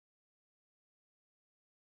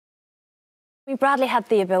Bradley had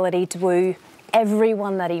the ability to woo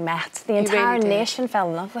everyone that he met. The entire nation fell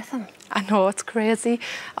in love with him. I know, it's crazy.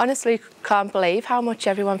 Honestly, can't believe how much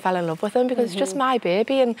everyone fell in love with him, because it's just my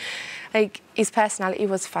baby, and like, his personality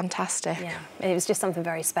was fantastic. Yeah, it was just something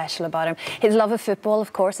very special about him. His love of football,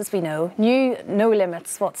 of course, as we know, knew no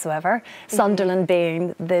limits whatsoever. Sunderland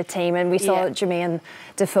being the team, and we saw Jermaine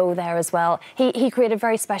Defoe there as well. He created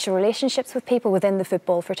very special relationships with people within the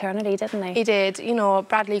football fraternity, didn't he? He did. You know,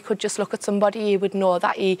 Bradley could just look at somebody, he would know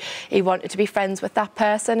that he wanted to be friends with that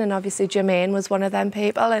person, and obviously Jermaine was one of them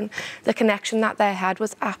people, and the connection that they had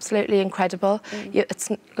was absolutely incredible. It's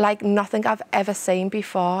like nothing I've ever seen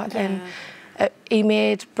before. And he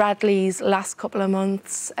made Bradley's last couple of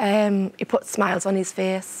months, he put smiles on his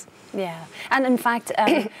face. Yeah, and in fact,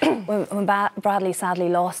 when Bradley sadly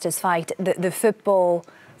lost his fight, the football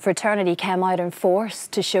fraternity came out in force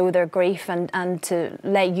to show their grief and to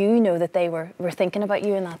let you know that they were thinking about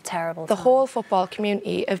you in that terrible time. The whole football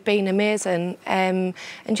community have been amazing, and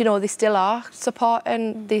you know, they still are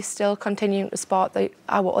supporting, they still continue to support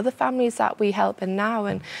our other families that we helping now,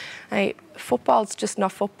 and football's just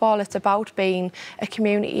not football. It's about being a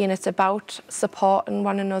community, and it's about supporting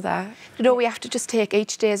one another. You know, we have to just take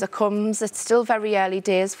each day as it comes. It's still very early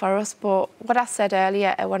days for us, but what I said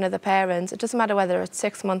earlier to one of the parents, it doesn't matter whether it's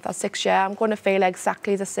 6 months or 6 years, I'm going to feel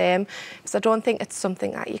exactly the same, because I don't think it's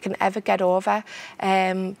something that you can ever get over.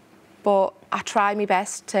 But I try my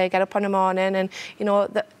best to get up in the morning, and you know,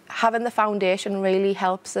 having the foundation really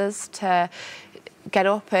helps us to get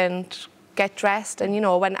up and get dressed, and you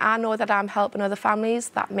know, when I know that I'm helping other families,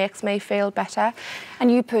 that makes me feel better. And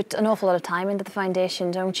you put an awful lot of time into the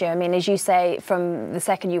foundation, don't you? I mean, as you say, from the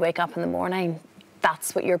second you wake up in the morning,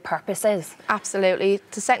 that's what your purpose is. Absolutely.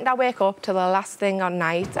 The second I wake up to the last thing on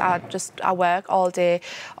night, I work all day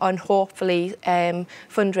on hopefully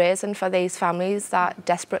fundraising for these families that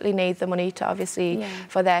desperately need the money to obviously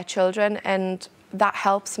for their children, and that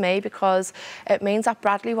helps me because it means that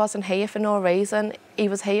Bradley wasn't here for no reason. He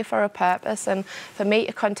was here for a purpose, and for me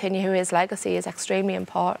to continue his legacy is extremely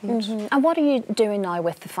important. And what are you doing now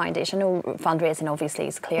with the foundation? I know fundraising obviously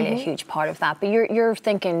is clearly a huge part of that, but you're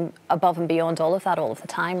thinking above and beyond all of that all of the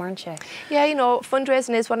time, aren't you? Yeah, you know,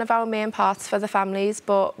 fundraising is one of our main parts for the families,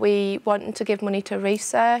 but we want to give money to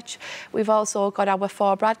research. We've also got our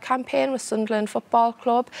For Brad campaign with Sunderland Football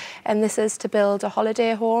Club, and this is to build a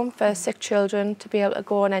holiday home for sick children to be able to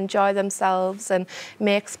go and enjoy themselves and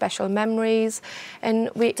make special memories.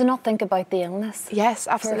 And we to not think about the illness. Yes,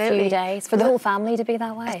 absolutely. For a few days, for the whole family to be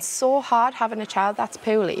that way. It's so hard having a child that's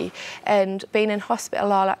poorly and being in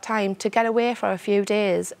hospital all that time. To get away for a few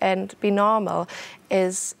days and be normal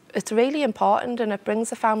it's really important, and it brings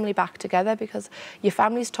the family back together, because your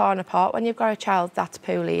family's torn apart when you've got a child that's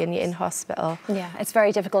poorly and you're in hospital. Yeah, it's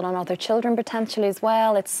very difficult on other children potentially as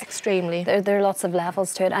well. It's extremely. There are lots of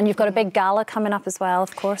levels to it, and you've got a big gala coming up as well,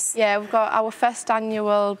 of course. Yeah, we've got our first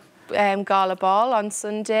annual gala ball on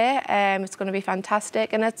Sunday. It's going to be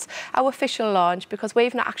fantastic, and it's our official launch, because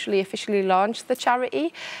we've not actually officially launched the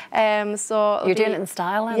charity. So you're doing it in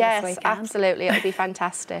style then this weekend? Yes, absolutely. It'll be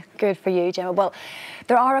fantastic. Good for you, Gemma. Well,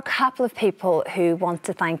 there are a couple of people who want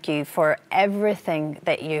to thank you for everything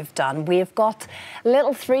that you've done. We've got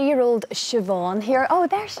little 3-year-old Siobhan here. Oh,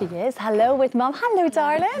 there she is. Hello with Mum. Hello,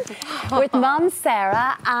 darling. With Mum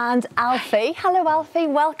Sarah and Alfie. Hello, Alfie.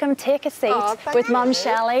 Welcome. Take a seat with Mum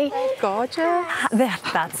Shelley. Gorgeous.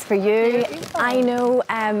 That's for you. I know,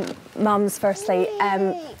 mums, firstly,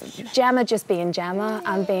 Gemma just being Gemma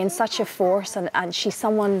and being such a force, and she's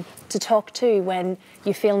someone to talk to when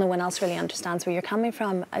you feel no one else really understands where you're coming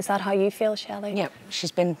from. Is that how you feel, Shelley? Yeah,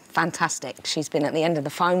 she's been fantastic. She's been at the end of the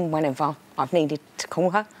phone whenever I've needed to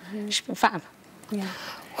call her. She's been fab. Yeah,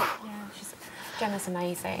 Gemma's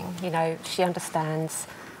amazing. You know, she understands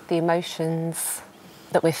the emotions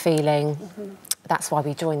that we're feeling. That's why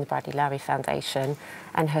we joined the Bradley Lowery Foundation,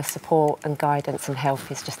 and her support and guidance and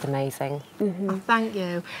help is just amazing. Oh, thank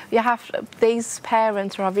you. These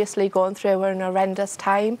parents are obviously going through an horrendous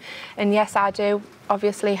time, and yes, I do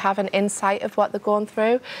obviously have an insight of what they're going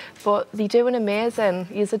through, but they're doing amazing.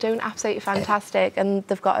 You're doing absolutely fantastic, and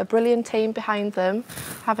they've got a brilliant team behind them,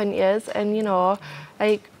 haven't you? And you know,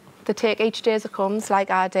 like, to take each day as it comes,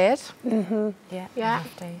 like I did. Yeah,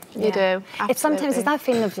 you do. It's sometimes it's that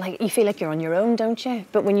feeling of like you feel like you're on your own, don't you?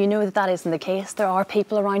 But when you know that that isn't the case, there are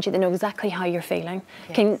people around you that know exactly how you're feeling,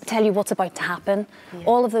 can tell you what's about to happen.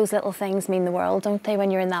 All of those little things mean the world, don't they,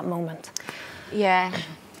 when you're in that moment? Yeah.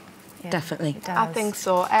 Definitely. I think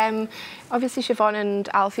so. Obviously, Siobhan and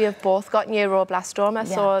Alfie have both got neuroblastoma,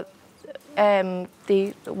 so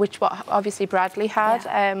obviously Bradley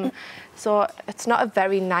had. So it's not a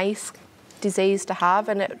very nice disease to have,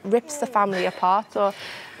 and it rips the family apart. So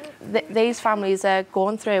these families are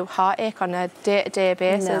going through heartache on a day-to-day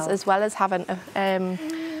basis, as well as having a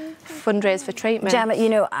fundraise for treatment. Gemma, you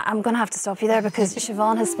know, I'm going to have to stop you there because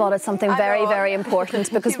Siobhan has spotted something very, very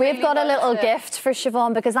important, because we've got a little gift for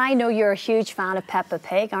Siobhan, because I know you're a huge fan of Peppa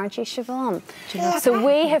Pig, aren't you, Siobhan? So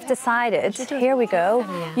we have decided, here we go,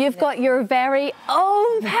 you've got your very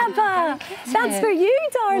own Peppa. That's for you,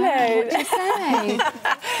 darling. Wow, what do you say?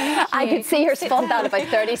 I could see her spot that about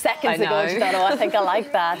 30 seconds ago. She thought, oh, I think I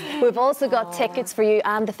like that. We've also got tickets for you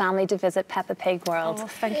and the family to visit Peppa Pig World. Oh,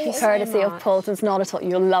 thank you Courtesy so of much. Poulton's. Not at all.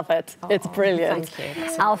 You'll love it. It's brilliant. Thank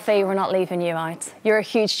you. Alfie, we're not leaving you out. You're a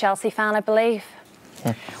huge Chelsea fan, I believe.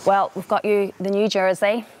 Well, we've got you the new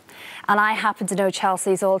jersey. And I happen to know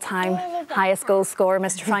Chelsea's all-time highest goal scorer,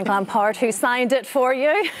 Mr. Frank Lampard, who signed it for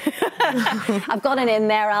you. I've got an in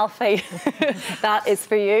there, Alfie. That is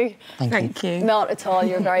for you. Thank you. Not at all.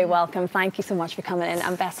 You're very welcome. Thank you so much for coming in,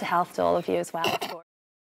 and best of health to all of you as well.